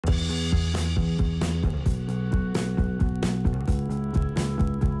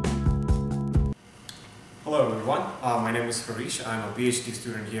Hello everyone, my name is Harish. I'm a PhD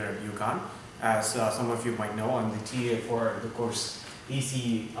student here at UConn. As some of you might know, I'm the TA for the course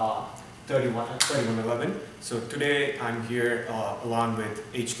EC 3111. So today I'm here along with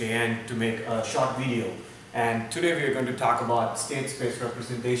HKN to make a short video. And today we are going to talk about state space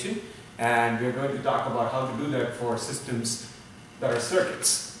representation, and we are going to talk about how to do that for systems that are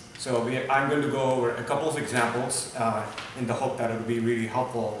circuits. So I'm going to go over a couple of examples in the hope that it will be really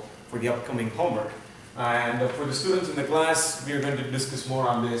helpful for the upcoming homework. And for the students in the class, we are going to discuss more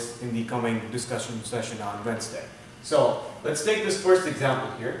on this in the coming discussion session on Wednesday. So let's take this first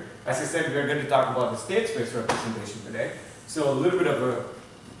example here. As I said, we are going to talk about the state space representation today. So a little bit of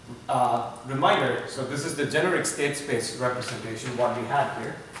a reminder. So this is the generic state space representation, what we have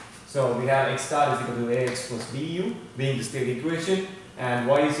here. So we have x dot is equal to ax plus bu being the state equation, and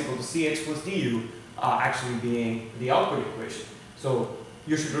y is equal to ch plus du actually being the output equation. So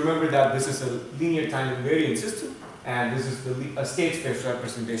you should remember that this is a linear time invariant system, and this is a state space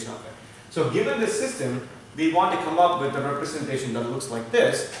representation of it. So given this system, we want to come up with a representation that looks like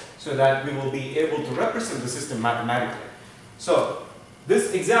this, so that we will be able to represent the system mathematically. So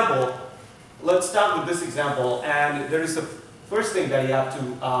this example, let's start with this example, and there is a first thing that you have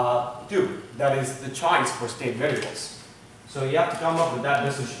to do, that is the choice for state variables. So you have to come up with that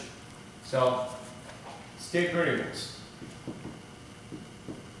decision. So state variables.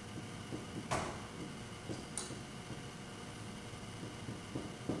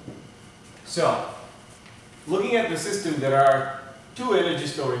 So, looking at the system, there are two energy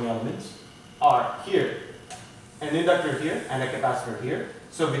storing elements are here, an inductor here and a capacitor here.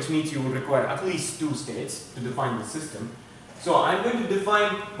 So, which means you will require at least two states to define the system. So, I'm going to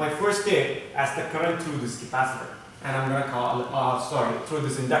define my first state as the current through this capacitor, and I'm going to call it, through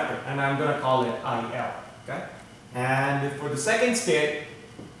this inductor, and I'm going to call it IL. Okay? And for the second state,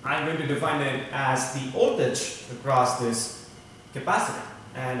 I'm going to define it as the voltage across this capacitor,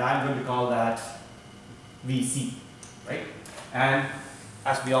 and I'm going to call that VC, right? And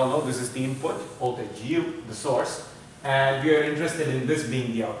as we all know, this is the input, voltage U, the source, and we are interested in this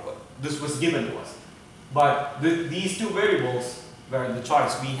being the output. This was given to us. But these two variables were the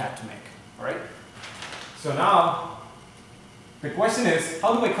choice we had to make, all right? So now, the question is,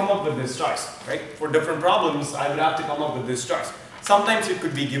 how do I come up with this choice, right? For different problems, I would have to come up with this choice. Sometimes it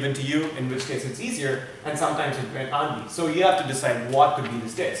could be given to you, in which case it's easier, and sometimes it may not be. So you have to decide what could be the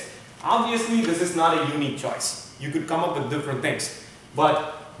states. Obviously, this is not a unique choice. You could come up with different things.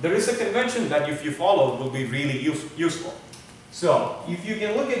 But there is a convention that if you follow will be really useful. So if you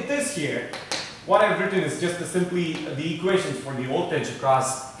can look at this here, what I've written is just simply the equations for the voltage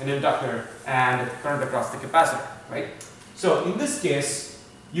across an inductor and current across the capacitor, right? So in this case,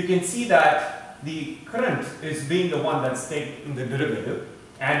 you can see that the current is being the one that's taking the derivative,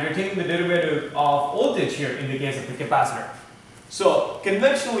 and we're taking the derivative of voltage here in the case of the capacitor. So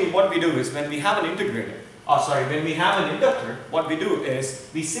conventionally what we do is when we have an integrator, when we have an inductor, what we do is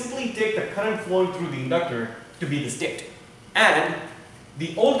we simply take the current flowing through the inductor to be the state, and the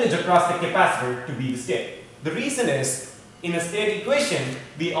voltage across the capacitor to be the state. The reason is, in a state equation,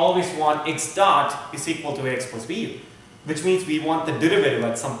 we always want x dot is equal to ax plus bu, which means we want the derivative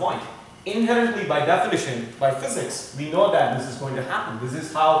at some point. Inherently, by definition, by physics, we know that this is going to happen. This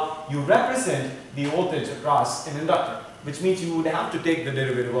is how you represent the voltage across an inductor, which means you would have to take the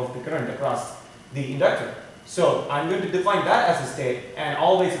derivative of the current across the inductor. So I'm going to define that as a state, and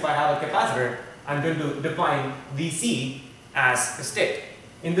always if I have a capacitor, I'm going to define VC as a state.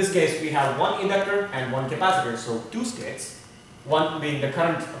 In this case, we have one inductor and one capacitor, so two states, one being the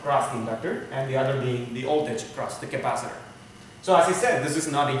current across the inductor and the other being the voltage across the capacitor. So as I said, this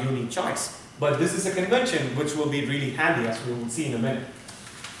is not a unique choice, but this is a convention which will be really handy, as we will see in a minute.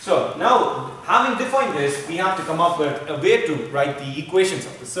 So now, having defined this, we have to come up with a way to write the equations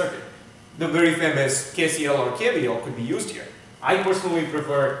of the circuit. The very famous KCL or KVL could be used here. I personally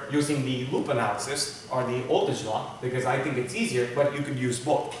prefer using the loop analysis or the voltage law because I think it's easier, but you could use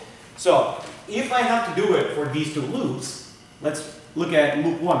both. So if I have to do it for these two loops, let's look at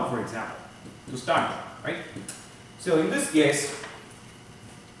loop 1, for example, to start with, right? So in this case,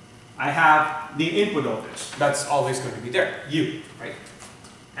 I have the input voltage. That's always going to be there, U, right?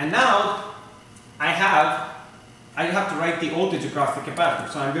 And now I have to write the voltage across the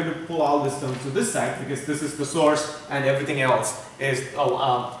capacitor. So I'm going to pull all this down to this side because this is the source, and everything else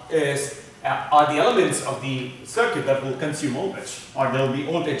are the elements of the circuit that will consume voltage, or there will be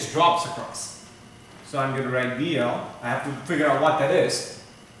voltage drops across. So I'm going to write VL. I have to figure out what that is,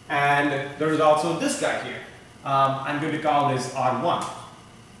 and there is also this guy here. I'm going to call this R1,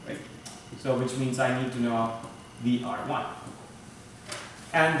 right? So which means I need to know the R1.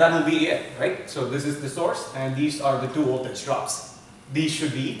 And that will be it, right? So this is the source, and these are the two voltage drops. These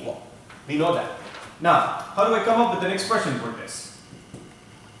should be equal. We know that. Now, how do I come up with an expression for this?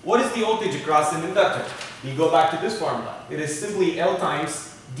 What is the voltage across an inductor? We go back to this formula. It is simply L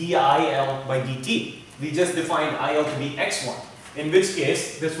times dIL by dt. We just defined IL to be x1, in which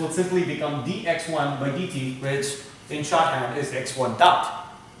case this will simply become dx1 by dt, which in shorthand is x1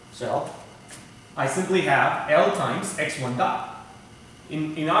 dot. So I simply have L times x1 dot.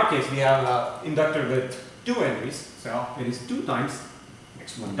 In our case, we have an inductor with 2 henries, so it is 2 times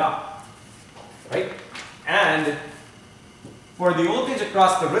x1 dot, right? And for the voltage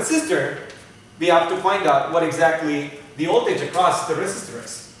across the resistor, we have to find out what exactly the voltage across the resistor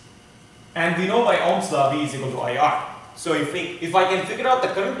is. And we know by Ohm's law V is equal to IR. So if I can figure out the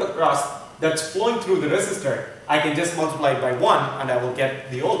current across that's flowing through the resistor, I can just multiply it by 1 and I will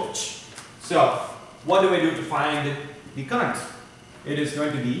get the voltage. So what do I do to find the current? It is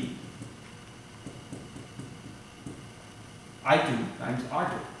going to be I2 times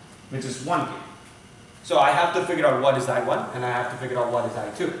R2, which is 1 K. So I have to figure out what is I1 and I have to figure out what is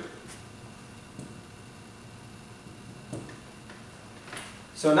I2.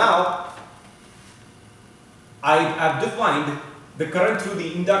 So now I have defined the current through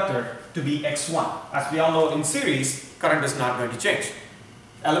the inductor to be x1. As we all know, in series, current is not going to change.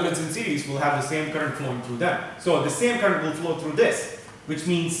 Elements in series will have the same current flowing through them. So the same current will flow through this, which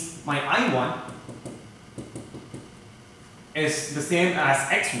means my I1 is the same as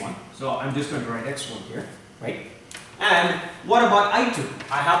x1. So I'm just going to write x1 here, right? And what about I2?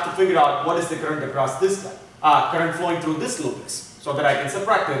 I have to figure out what is the current across this current flowing through this loop is, so that I can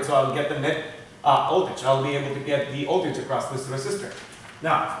subtract it, so I'll get the net voltage. I'll be able to get the voltage across this resistor.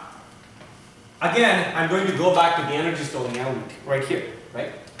 Now, again, I'm going to go back to the energy storing element right here,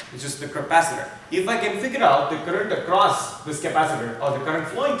 right? Which is the capacitor. If I can figure out the current across this capacitor or the current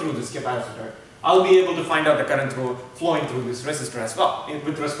flowing through this capacitor, I'll be able to find out the current flowing through this resistor as well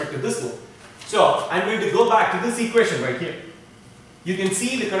with respect to this loop. So I'm going to go back to this equation right here. You can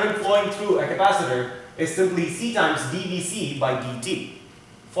see the current flowing through a capacitor is simply C times dVc by dt.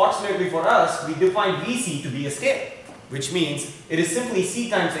 Fortunately for us, we define Vc to be a state, which means it is simply C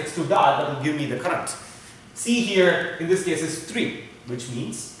times x2 dot that will give me the current. C here in this case is 3, which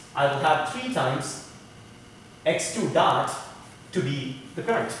means I will have 3 times x2 dot to be the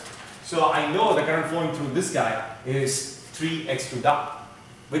current. So I know the current flowing through this guy is 3x2 dot,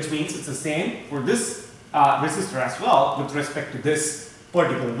 which means it's the same for this resistor as well with respect to this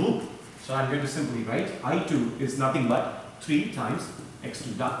particular loop. So I'm going to simply write I2 is nothing but 3 times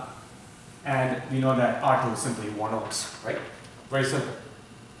x2 dot. And we know that R2 is simply 1 ohms, right? Very simple.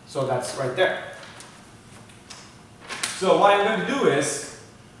 So that's right there. So what I'm going to do is,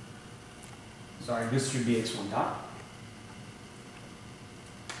 sorry, this should be x1 dot.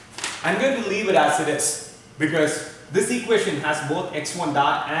 I'm going to leave it as it is because this equation has both x1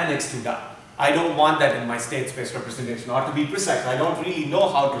 dot and x2 dot. I don't want that in my state space representation, or to be precise, I don't really know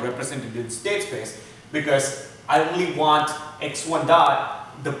how to represent it in state space because I only want x1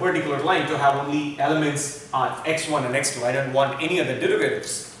 dot, the particular line, to have only elements on x1 and x2. I don't want any other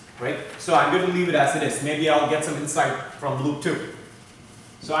derivatives, right? So I'm going to leave it as it is. Maybe I'll get some insight from loop 2.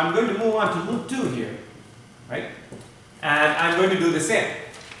 So I'm going to move on to loop 2 here, right? And I'm going to do the same.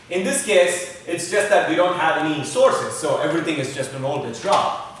 In this case, it's just that we don't have any sources, so everything is just an voltage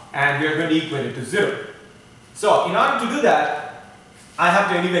drop. And we are going to equate it to 0. So in order to do that, I have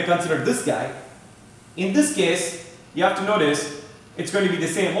to anyway consider this guy. In this case, you have to notice it's going to be the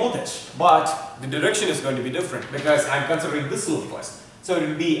same voltage, but the direction is going to be different because I'm considering this loop first. So it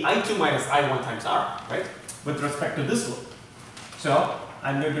will be I2 minus I1 times R, right, with respect to this loop. So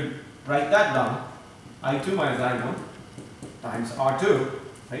I'm going to write that down, I2 minus I1 times R2,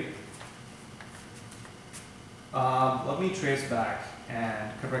 right? Let me trace back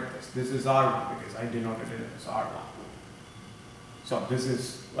and correct this. This is R1 because I denoted it as R1. So this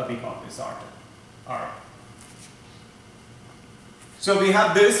is, let me call this R2. R1. So we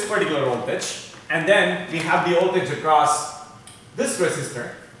have this particular voltage, and then we have the voltage across this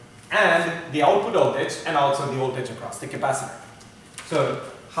resistor, and the output voltage, and also the voltage across the capacitor. So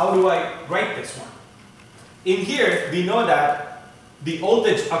how do I write this one? In here, we know that the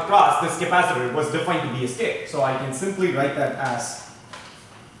voltage across this capacitor was defined to be a state. So I can simply write that as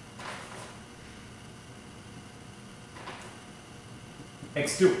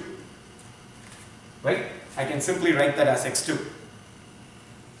x2, right? I can simply write that as x2.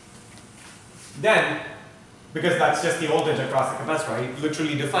 Then, because that's just the voltage across the capacitor, I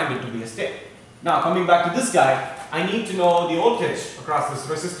literally defined it to be a state. Now, coming back to this guy, I need to know the voltage across this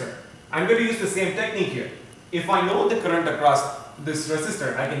resistor. I'm going to use the same technique here. If I know the current across this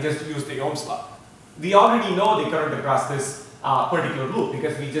resistor, I can just use the Ohm's law. We already know the current across this particular loop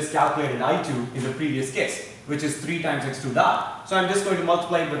because we just calculated I2 in the previous case, which is 3 times x2 dot. So I'm just going to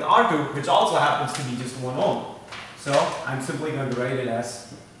multiply it with R2, which also happens to be just 1 ohm. So I'm simply going to write it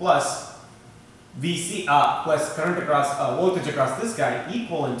as plus VC plus current across voltage across this guy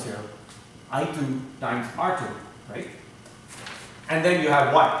equal to I2 times R2, right? And then you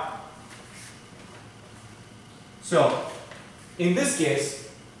have Y. So in this case,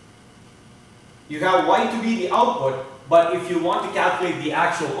 you have Y to be the output, but if you want to calculate the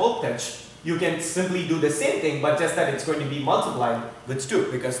actual voltage, you can simply do the same thing, but just that it's going to be multiplied with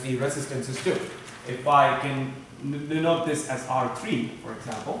 2 because the resistance is 2. If I can denote this as R3, for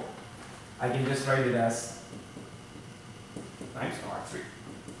example, I can just write it as times R3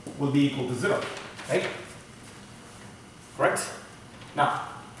 will be equal to 0, right? Correct? Now,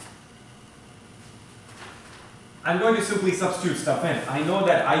 I'm going to simply substitute stuff in. I know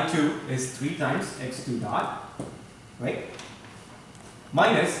that I2 is 3 times x2 dot, right?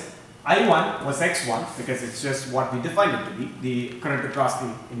 Minus I1 was x1 because it's just what we defined it to be, the current across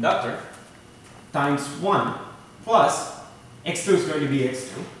the inductor, times 1 plus x2 is going to be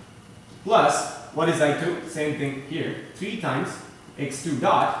x2 plus what is I2? Same thing here, 3 times x2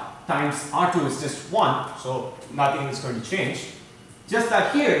 dot times R2 is just 1, so nothing is going to change. Just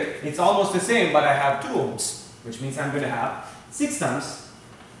that here it's almost the same, but I have 2 ohms, which means I'm going to have 6 times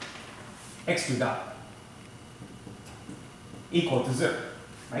x2 dot equal to 0,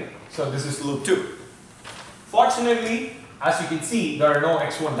 right? So this is loop 2. Fortunately, as you can see, there are no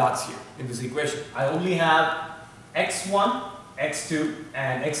x1 dots here in this equation. I only have x1, x2,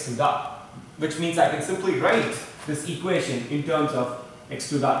 and x2 dot, which means I can simply write this equation in terms of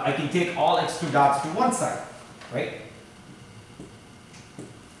x2 dot. I can take all x2 dots to one side, right?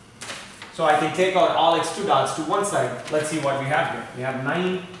 So I can take out all x2 dots to one side. Let's see what we have here. We have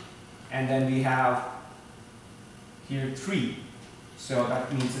 9, and then we have here 3. So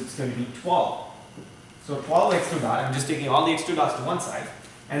that means it's going to be 12. So 12 x2 dot, I'm just taking all the x2 dots to one side.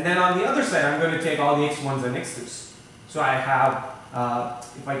 And then on the other side, I'm going to take all the x1s and x2s. So I have,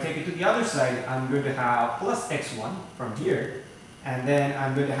 if I take it to the other side, I'm going to have plus x1 from here. And then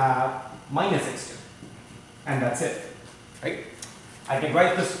I'm going to have minus x2. And that's it, right? I can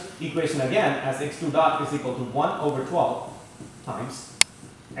write this equation again as x2 dot is equal to 1 over 12 times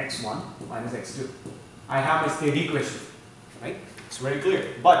x1 minus x2. I have my state equation, right? It's very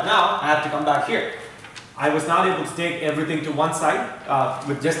clear. But now I have to come back here. I was not able to take everything to one side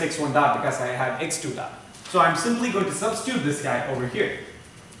with just x1 dot because I had x2 dot. So I'm simply going to substitute this guy over here,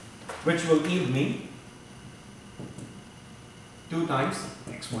 which will yield me 2 times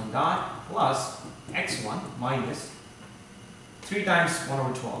x1 dot plus x1 minus 3 times 1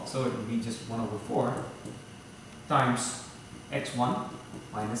 over 12, so it will be just 1 over 4 times x1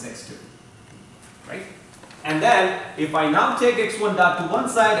 minus x2, right? And then if I now take x1 dot to one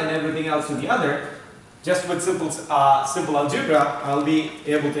side and everything else to the other, just with simple algebra, I'll be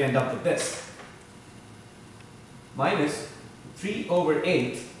able to end up with this. Minus 3 over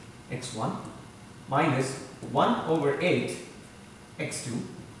 8 x1 minus 1 over 8 x2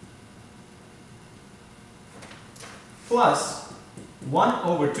 plus 1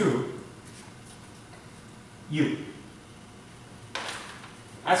 over 2 u.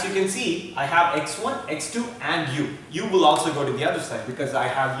 As you can see, I have x1, x2 and u. U will also go to the other side because I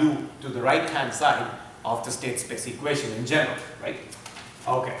have u to the right hand side of the state space equation in general, right?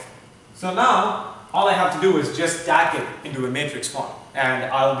 Okay. So now all I have to do is just stack it into a matrix form and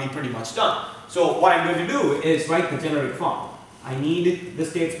I'll be pretty much done. So what I'm going to do is write the generic form. I need the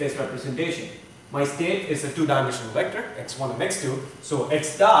state space representation. My state is a two-dimensional vector, x1 and x2. So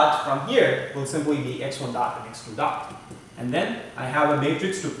x dot from here will simply be x1 dot and x2 dot. And then I have a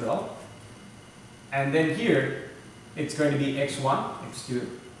matrix to fill. And then here it's going to be x1, x2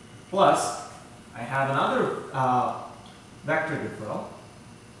 plus I have another vector to fill.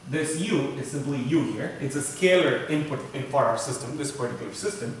 This u is simply u here. It's a scalar input for our system, this particular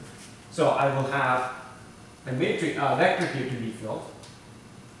system. So I will have a matrix vector here to be filled.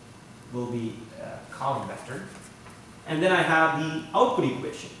 Will be a column vector. And then I have the output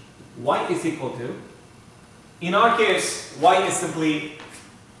equation. Y is equal to, in our case, y is simply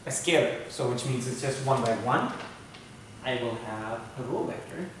a scalar. So which means it's just 1 by 1. I will have a row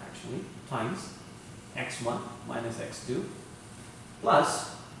vector actually times x1 minus x2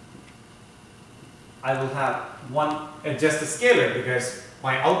 plus I will have just a scalar because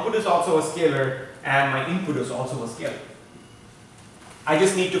my output is also a scalar and my input is also a scalar. I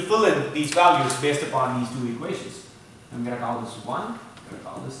just need to fill in these values based upon these two equations. I'm going to call this 1, I'm going to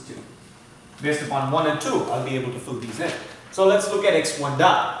call this 2. Based upon 1 and 2, I'll be able to fill these in. So let's look at x1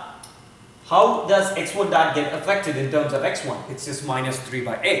 dot. How does x1 dot get affected in terms of x1? It's just minus 3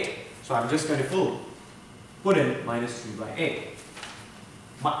 by 8. So I'm just going to put in minus 3 by 8.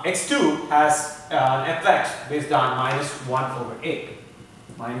 x2 has an effect based on minus 1 over 8.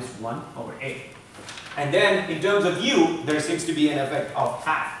 Minus 1 over 8. And then in terms of u, there seems to be an effect of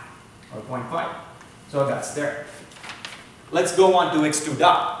half or 0.5. So that's there. Let's go on to x2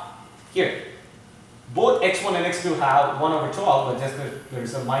 dot. Here, both x1 and x2 have 1 over 12, but just there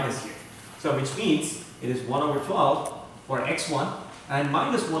is a minus here. So which means it is 1 over 12 for x1 and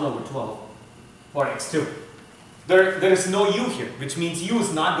minus 1 over 12 for x2. There is no u here, which means u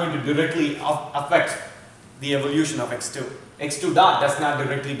is not going to directly affect the evolution of x2. x2 dot does not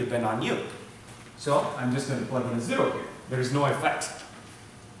directly depend on u. So I'm just going to plug in a 0 here. There is no effect.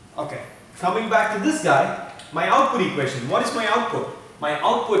 Okay, coming back to this guy, my output equation. What is my output? My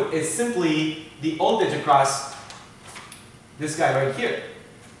output is simply the voltage across this guy right here,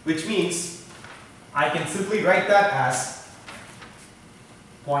 which means I can simply write that as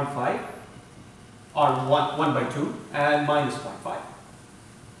 0.5 or 1 by 2 and minus 0.5.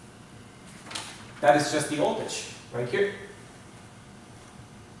 That is just the voltage right here.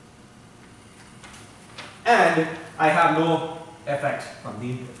 And I have no effect from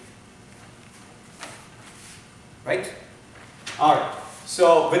the input. Right? Alright.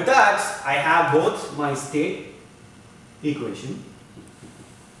 So with that, I have both my state equation,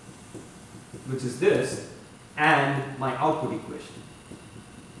 which is this, and my output equation,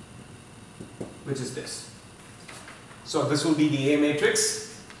 which is this. So this will be the A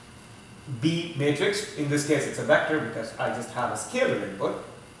matrix, B matrix. In this case, it's a vector because I just have a scalar input,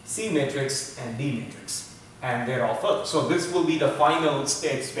 C matrix, and D matrix. And they're all filled. So this will be the final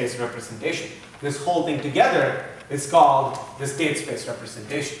state space representation. This whole thing together is called the state space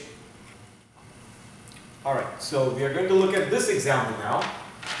representation. Alright, so we are going to look at this example now.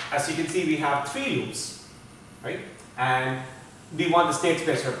 As you can see, we have 3 loops, right? And we want the state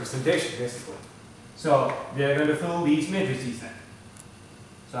space representation, basically. So we are going to fill these matrices in.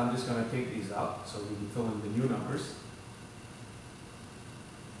 So I'm just going to take these out so we can fill in the new numbers.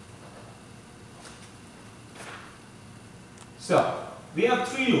 So we have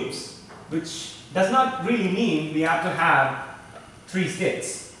 3 loops, which does not really mean we have to have 3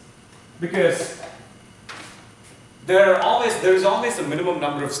 states, because there is always a minimum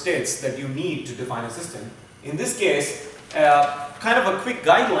number of states that you need to define a system. In this case, kind of a quick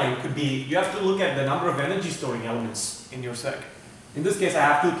guideline could be you have to look at the number of energy storing elements in your circuit. In this case, I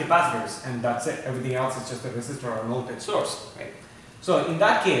have 2 capacitors and that's it. Everything else is just a resistor or a voltage source. Right? So in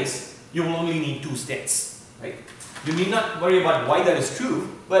that case, you will only need 2 states. Right? You need not worry about why that is true,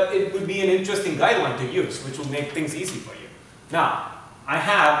 but it would be an interesting guideline to use, which will make things easy for you. Now, I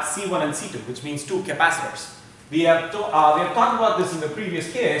have C1 and C2, which means 2 capacitors. We have talked about this in the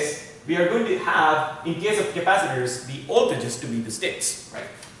previous case. We are going to have, in case of capacitors, the voltages to be the states. Right?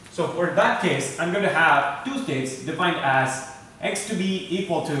 So for that case, I'm going to have 2 states defined as X to be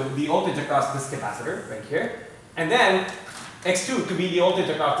equal to the voltage across this capacitor right here, and then x2 to be the voltage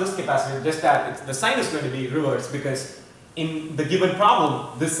across this capacitor, just that the sign is going to be reversed because in the given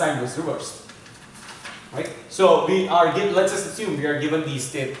problem, this sign was reversed. Right? So we are let's just assume we are given these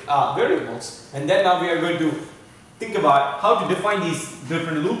state variables, and then now we are going to think about how to define these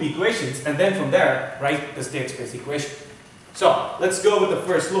different loop equations, and then from there write the state space equation. So let's go with the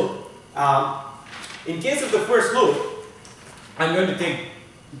first loop. In case of the first loop, I'm going to take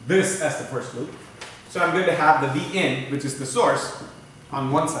this as the first loop. So I'm going to have the Vin, which is the source,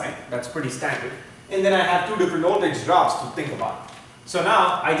 on one side. That's pretty standard. And then I have 2 different voltage drops to think about. So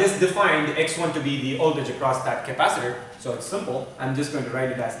now I just defined x1 to be the voltage across that capacitor. So it's simple. I'm just going to write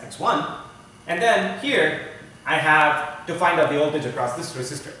it as x1. And then here I have to find out the voltage across this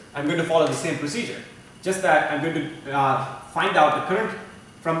resistor. I'm going to follow the same procedure. Just that I'm going to find out the current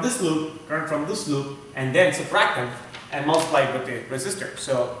from this loop, current from this loop, and then subtract them and multiply it with the resistor.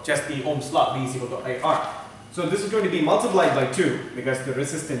 So just the Ohm's law, V is equal to IR. So this is going to be multiplied by 2 because the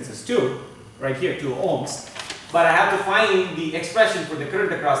resistance is 2, right here, 2 ohms. But I have to find the expression for the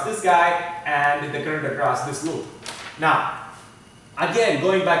current across this guy and the current across this loop. Now, again,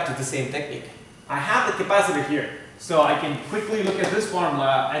 going back to the same technique. I have the capacitor here. So I can quickly look at this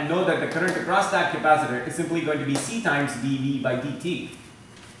formula and know that the current across that capacitor is simply going to be C times dV by dt.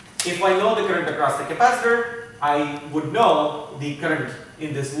 If I know the current across the capacitor, I would know the current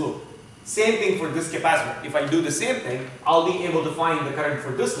in this loop. Same thing for this capacitor. If I do the same thing, I'll be able to find the current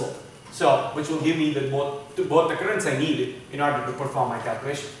for this loop. So, which will give me both the currents I need in order to perform my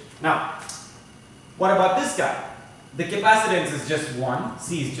calculation. Now, what about this guy? The capacitance is just 1,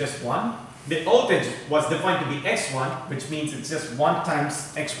 C is just 1, the voltage was defined to be x1, which means it's just 1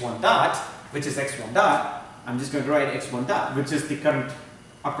 times x1 dot, which is x1 dot. I'm just going to write x1 dot, which is the current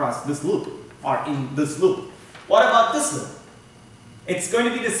across this loop, or in this loop. What about this loop? It's going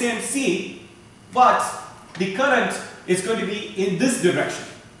to be the same C, but the current is going to be in this direction.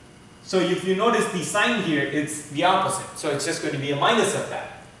 So if you notice the sign here, it's the opposite. So it's just going to be a minus of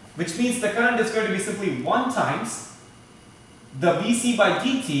that, which means the current is going to be simply 1 times the VC by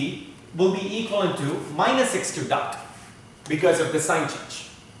dt will be equivalent to minus x2 dot because of the sign change.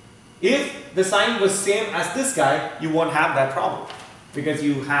 If the sign was same as this guy, you won't have that problem because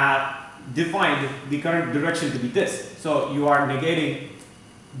you have defined the current direction to be this. So you are negating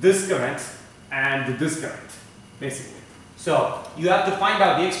this current and this current, basically. So you have to find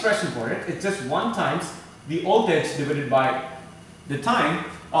out the expression for it. It's just 1 times the voltage divided by the time,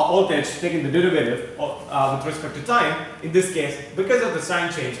 or voltage taking the derivative with respect to time. In this case, because of the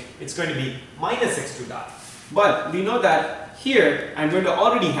sign change, it's going to be minus x2 dot. But we know that here I'm going to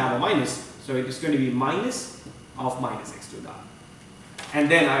already have a minus, so it is going to be minus of minus x2 dot.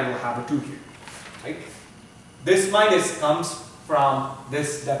 And then I will have a 2 here. Right? This minus comes from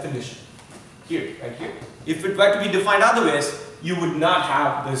this definition here, right here. If it were to be defined otherwise, you would not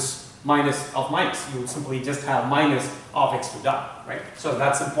have this minus of minus. You would simply just have minus of x2 dot, right? So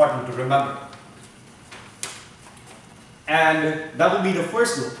that's important to remember. And that will be the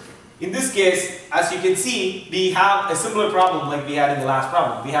first loop. In this case, as you can see, we have a similar problem like we had in the last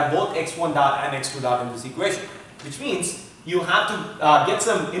problem. We have both x1 dot and x2 dot in this equation, which means you have to get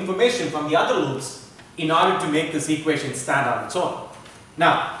some information from the other loops in order to make this equation stand on its own.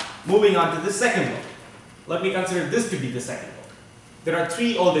 Now, moving on to the second loop. Let me consider this to be the second loop. There are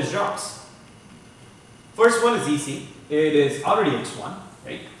 3 voltage drops. First one is EC. It is already x1,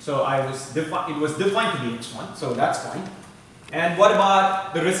 right? So it was defined to be x1, so that's fine. And what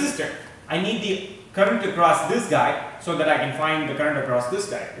about the resistor? I need the current across this guy so that I can find the current across this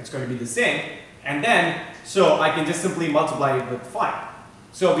guy. It's going to be the same. And then, so I can just simply multiply it with 5.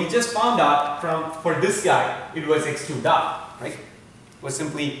 So we just found out for this guy, it was x2 dot, right? It was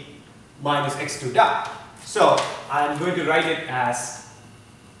simply minus x2 dot. So I'm going to write it as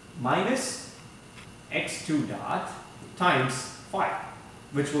minus x2 dot times 5,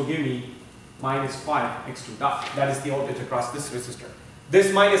 which will give me minus 5 x2 dot. That is the voltage across this resistor.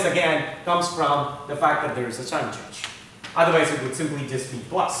 This minus again comes from the fact that there is a sign change. Otherwise it would simply just be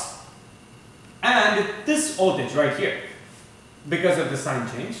plus. And this voltage right here, because of the sign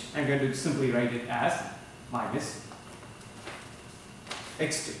change, I'm going to simply write it as minus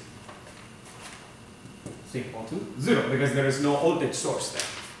x2 is equal to 0 because there is no voltage source there.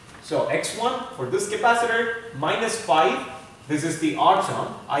 So x1 for this capacitor minus 5, this is the R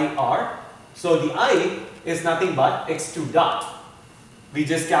term, IR. So the I is nothing but x2 dot. We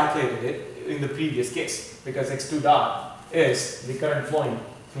just calculated it in the previous case because x2 dot is the current flowing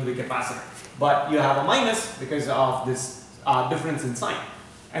through the capacitor. But you have a minus because of this difference in sign.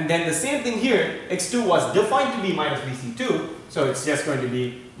 And then the same thing here, x2 was defined to be minus VC2, so it's just going to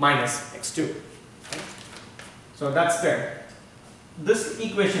be minus x2. Okay? So that's there. This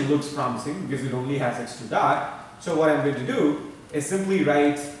equation looks promising because it only has x2 dot. So what I'm going to do is simply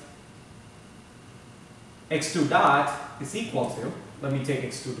write x2 dot is equal to, let me take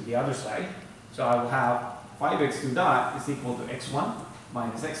x2 to the other side. So I will have 5x2 dot is equal to x1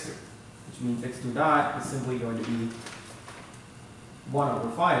 minus x2, which means x2 dot is simply going to be 1 over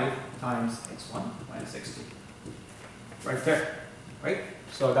 5 times x1 minus x2. Right there, right?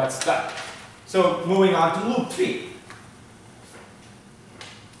 So that's that. So moving on to loop 3.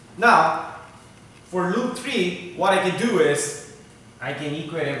 Now, for loop 3, what I can do is, I can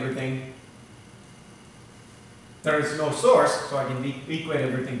equate everything. There is no source, so I can equate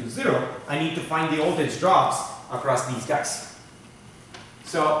everything to 0. I need to find the voltage drops across these guys.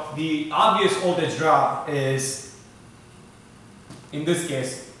 So the obvious voltage drop is, in this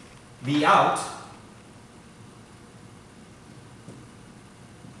case, V out.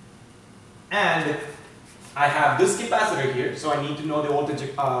 And I have this capacitor here, so I need to know the voltage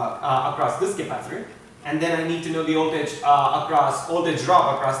across this capacitor. And then I need to know the voltage voltage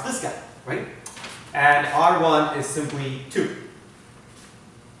drop across this guy, right? And R1 is simply 2.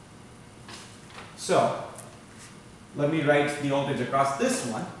 So let me write the voltage across this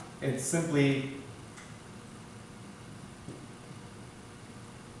one. It's simply,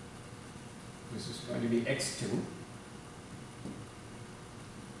 this is going to be x2,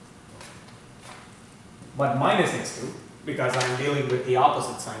 but minus x2 because I'm dealing with the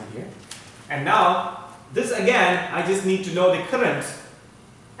opposite sign here. And now this again, I just need to know the current,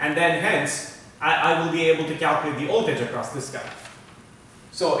 and then hence I will be able to calculate the voltage across this guy.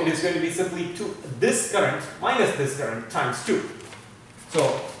 So it is going to be simply this current minus this current times 2. So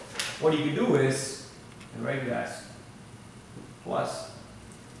what you can do is, and write it as plus.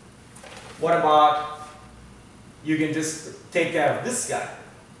 What about, you can just take care of this guy.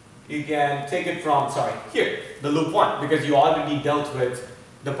 You can take it from, sorry, here, the loop 1, because you already dealt with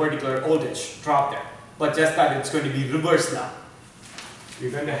the particular voltage drop there. But just that it's going to be reversed now.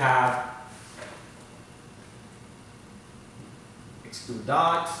 You're going to have x2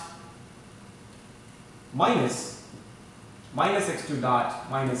 dot minus x2 dot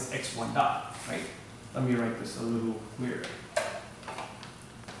minus x1 dot, right? Let me write this a little clearer.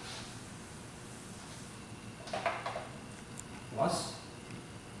 Plus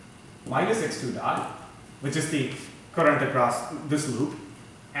minus x2 dot, which is the current across this loop,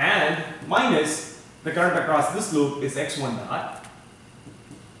 and minus the current across this loop is x1 dot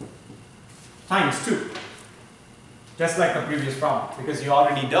times 2. Just like the previous problem, because you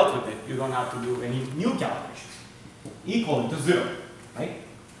already dealt with it, you don't have to do any new calculations. Equal to 0, right?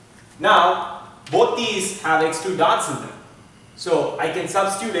 Now, both these have x2 dots in them. So I can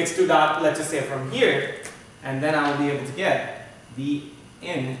substitute x2 dot, let's just say from here, and then I will be able to get v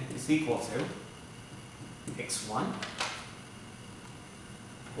in is equal to x1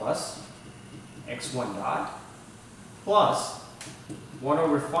 plus x1 dot plus 1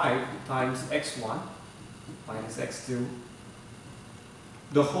 over 5 times x1 minus x2,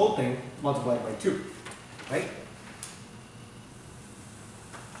 the whole thing multiplied by 2, right?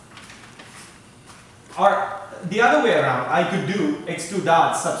 Or the other way around, I could do x2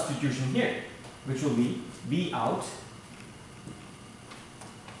 dot substitution here, which will be v out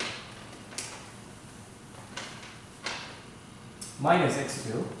minus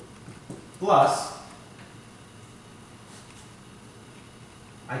x2 plus,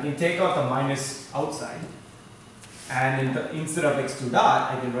 I can take out the minus outside, and instead of x2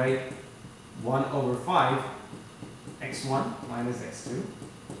 dot, I can write 1 over 5 x1 minus x2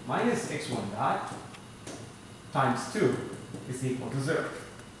 minus x1 dot times 2 is equal to 0.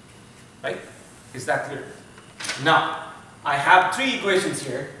 Right? Is that clear? Now, I have 3 equations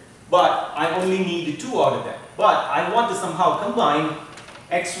here, but I only need 2 out of them. But I want to somehow combine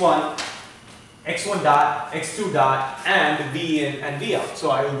x1 dot, x2 dot, and v in and v out. So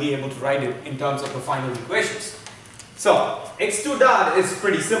I will be able to write it in terms of the final equations. So x2 dot is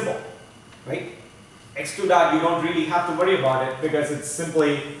pretty simple, right? x2 dot, you don't really have to worry about it because it's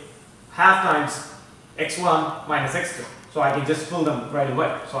simply half times x1 minus x2. So I can just fill them right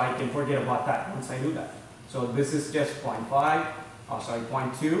away. So I can forget about that once I do that. So this is just 0.5, oh sorry,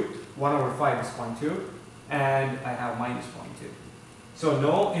 0.2, 1 over 5 is 0.2, and I have minus 0.2. So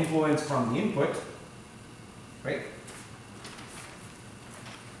no influence from the input, right?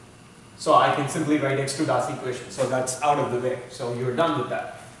 So I can simply write x2 dot's equation. So that's out of the way. So you're done with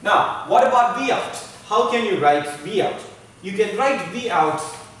that. Now, what about v out? How can you write v out? You can write v out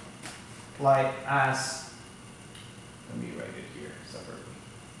like as, let me write it here separately.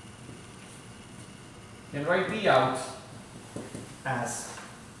 You can write v out as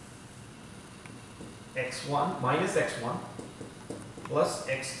x1 minus x1 plus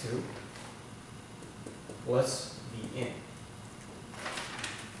x2 plus v in.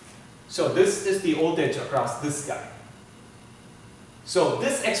 So this is the voltage across this guy. So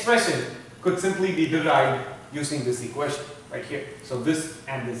this expression could simply be derived using this equation right here. So this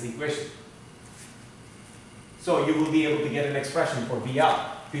and this equation. So you will be able to get an expression for v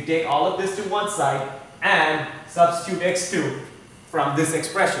out. If you take all of this to one side and substitute x2 from this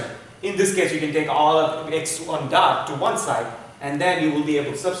expression. In this case, you can take all of x1 dot to one side, and then you will be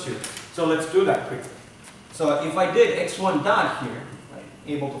able to substitute. So let's do that quickly. So if I did x1 dot here, right,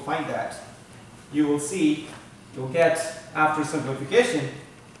 able to find that, you will see, you'll get, after simplification,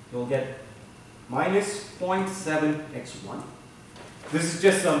 you'll get minus 0.7 x1. This is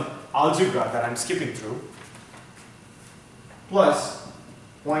just some algebra that I'm skipping through, plus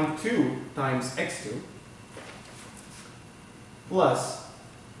 0.2 times x2 plus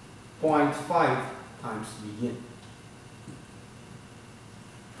 0.5 times v in.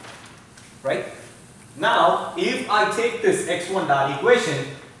 Right? Now, if I take this x1 dot equation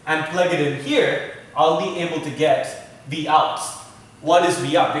and plug it in here, I'll be able to get v out. What is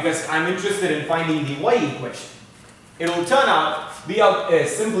v out? Because I'm interested in finding the y equation. It will turn out v out is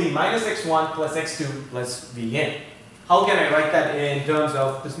simply minus x1 plus x2 plus v in. How can I write that in terms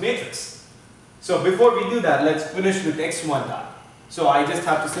of this matrix? So before we do that, let's finish with x1 dot. So I just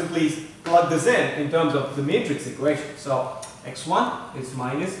have to simply plug this in terms of the matrix equation. So x1 is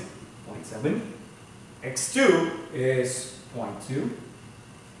minus 0.7, x2 is 0.2,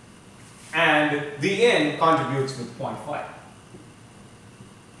 and the in contributes with 0.5.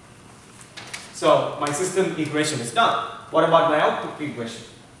 So my system equation is done. What about my output equation?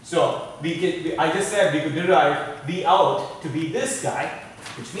 So I just said we could derive V out to be this guy,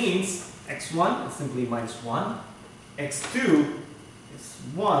 which means x1 is simply minus 1, x2 is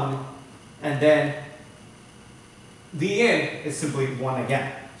 1, and then V in is simply 1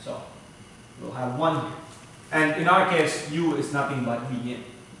 again. So we'll have 1 here. And in our case, U is nothing but V in.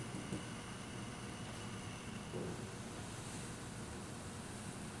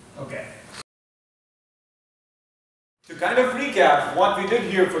 Okay. To kind of recap, what we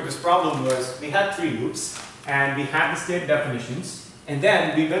did here for this problem was we had 3 loops and we had the state definitions, and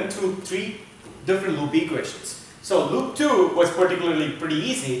then we went through 3 different loop equations. So loop 2 was particularly pretty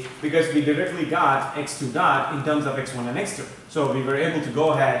easy because we directly got x2 dot in terms of x1 and x2. So we were able to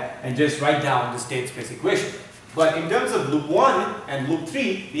go ahead and just write down the state space equation. But in terms of loop 1 and loop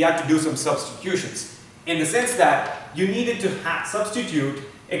 3, we had to do some substitutions, in the sense that you needed to substitute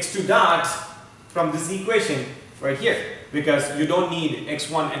x2 dot from this equation right here, because you don't need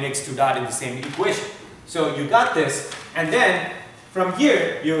x1 and x2 dot in the same equation. So you got this, and then from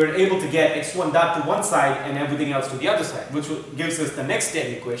here you were able to get x1 dot to one side and everything else to the other side, which gives us the next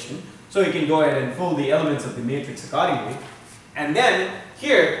state equation. So you can go ahead and fill the elements of the matrix accordingly. And then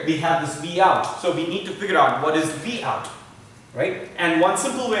here we have this V out. So we need to figure out what is V out, right? And one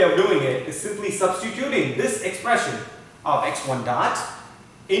simple way of doing it is simply substituting this expression of x1 dot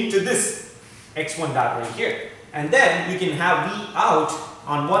into this x1 dot right here. And then you can have V out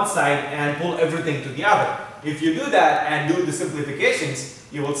on one side and pull everything to the other. If you do that and do the simplifications,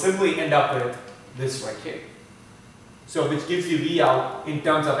 you will simply end up with this right here. So which gives you V out in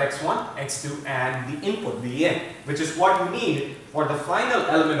terms of x1, x2 and the input V in, which is what you need for the final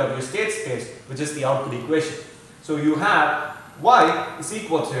element of your state space, which is the output equation. So you have Y is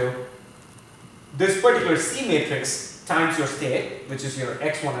equal to this particular C matrix times your state, which is your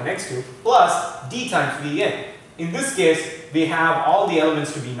x1 and x2, plus D times V in. In this case, we have all the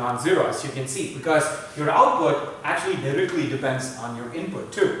elements to be non-zero, as you can see, because your output actually directly depends on your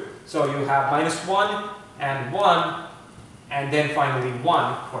input too. So you have -1 and 1, and then finally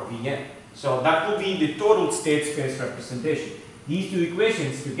 1 for V in. So that will be the total state space representation. These two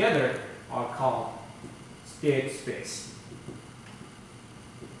equations together are called state space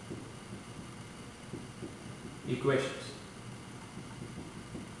equations.